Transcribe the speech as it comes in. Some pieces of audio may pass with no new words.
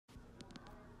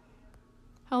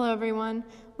Hello everyone,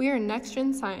 we are Next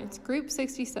Gen Science, Group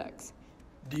 66.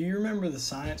 Do you remember the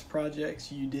science projects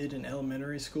you did in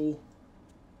elementary school?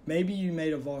 Maybe you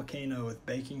made a volcano with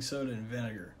baking soda and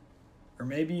vinegar. Or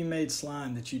maybe you made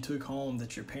slime that you took home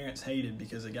that your parents hated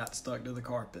because it got stuck to the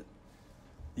carpet.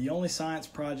 The only science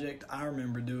project I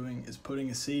remember doing is putting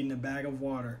a seed in a bag of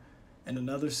water and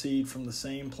another seed from the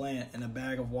same plant in a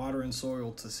bag of water and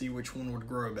soil to see which one would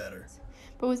grow better.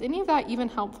 But was any of that even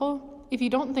helpful? If you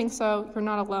don't think so, you're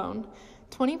not alone.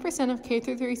 20% of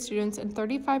K-3 students and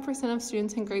 35% of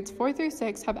students in grades 4 through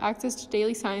 6 have access to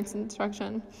daily science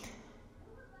instruction.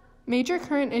 Major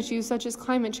current issues such as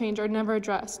climate change are never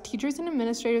addressed. Teachers and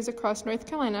administrators across North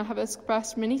Carolina have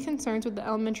expressed many concerns with the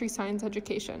elementary science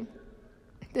education.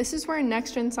 This is where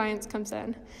Next Gen Science comes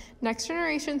in. Next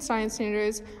Generation Science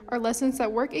Standards are lessons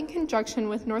that work in conjunction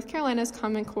with North Carolina's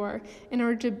Common Core in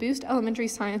order to boost elementary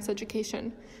science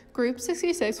education. Group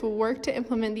 66 will work to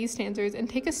implement these standards and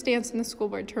take a stance in the school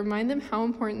board to remind them how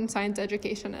important science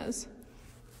education is.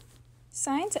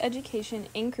 Science education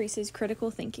increases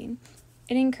critical thinking.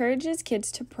 It encourages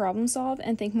kids to problem solve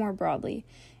and think more broadly.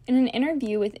 In an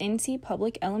interview with NC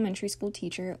Public Elementary School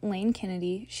teacher Lane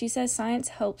Kennedy, she says science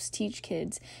helps teach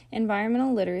kids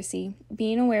environmental literacy,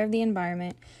 being aware of the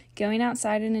environment, going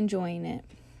outside and enjoying it.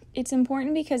 It's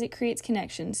important because it creates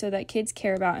connections so that kids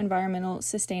care about environmental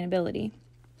sustainability.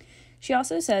 She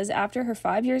also says after her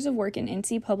 5 years of work in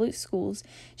NC Public Schools,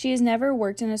 she has never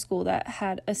worked in a school that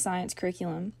had a science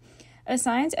curriculum. A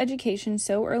science education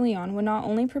so early on would not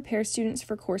only prepare students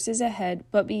for courses ahead,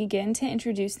 but begin to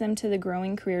introduce them to the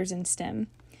growing careers in STEM.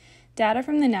 Data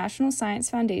from the National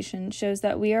Science Foundation shows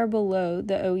that we are below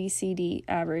the OECD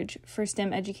average for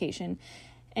STEM education,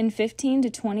 and 15 to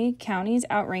 20 counties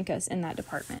outrank us in that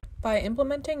department. By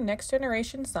implementing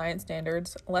next-generation science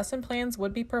standards, lesson plans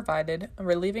would be provided,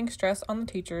 relieving stress on the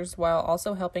teachers while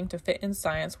also helping to fit in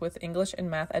science with English and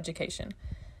math education.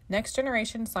 Next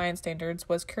Generation Science Standards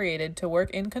was created to work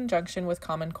in conjunction with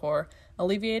Common Core,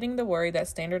 alleviating the worry that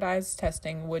standardized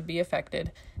testing would be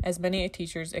affected, as many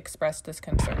teachers expressed this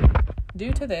concern.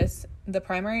 Due to this, the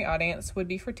primary audience would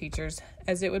be for teachers,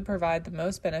 as it would provide the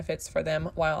most benefits for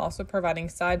them while also providing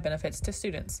side benefits to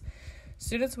students.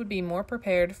 Students would be more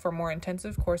prepared for more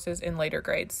intensive courses in later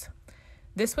grades.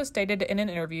 This was stated in an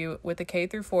interview with the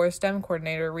K-4 STEM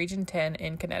coordinator Region 10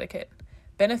 in Connecticut.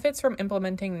 Benefits from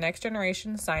implementing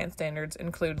next-generation science standards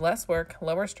include less work,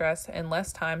 lower stress, and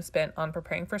less time spent on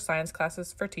preparing for science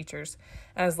classes for teachers,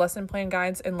 as lesson plan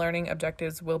guides and learning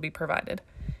objectives will be provided.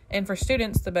 And for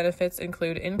students, the benefits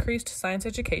include increased science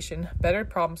education, better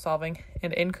problem solving,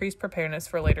 and increased preparedness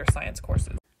for later science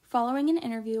courses. Following an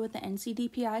interview with the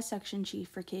NCDPI section chief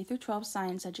for K-12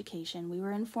 science education, we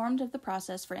were informed of the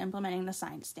process for implementing the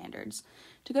science standards.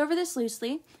 To go over this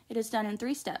loosely, it is done in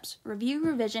 3 steps: review,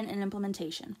 revision, and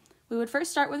implementation. We would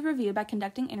first start with review by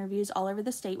conducting interviews all over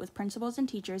the state with principals and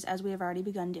teachers, as we have already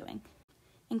begun doing.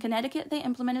 In Connecticut, they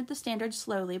implemented the standards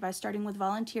slowly by starting with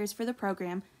volunteers for the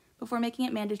program before making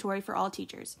it mandatory for all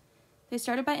teachers. They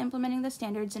started by implementing the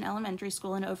standards in elementary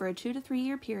school and over a 2 to 3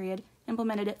 year period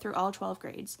implemented it through all 12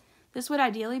 grades. This would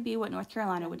ideally be what North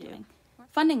Carolina would do.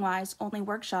 Funding-wise, only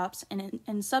workshops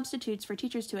and substitutes for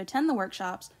teachers to attend the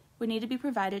workshops would need to be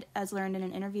provided, as learned in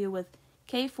an interview with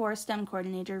K-4 STEM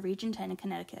coordinator Region 10 in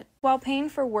Connecticut. While paying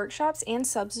for workshops and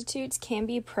substitutes can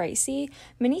be pricey,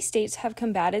 many states have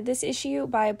combated this issue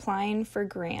by applying for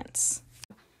grants.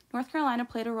 North Carolina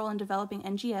played a role in developing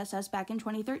NGSS back in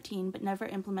 2013, but never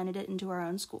implemented it into our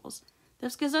own schools.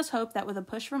 This gives us hope that with a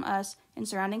push from us and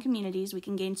surrounding communities, we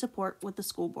can gain support with the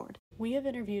school board. We have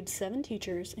interviewed 7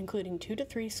 teachers, including 2 to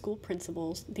 3 school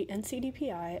principals, the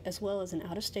NCDPI, as well as an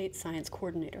out-of-state science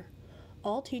coordinator.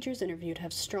 All teachers interviewed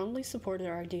have strongly supported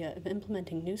our idea of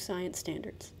implementing new science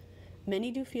standards.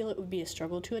 Many do feel it would be a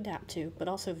struggle to adapt to, but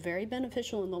also very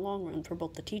beneficial in the long run for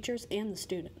both the teachers and the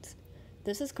students.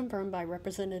 This is confirmed by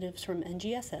representatives from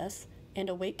NGSS and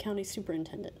a Wake County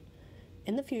superintendent.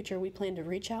 In the future, we plan to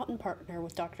reach out and partner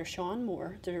with Dr. Sean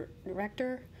Moore, the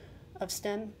Director of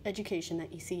STEM Education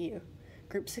at ECU.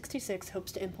 Group 66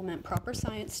 hopes to implement proper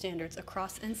science standards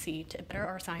across NC to better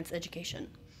our science education.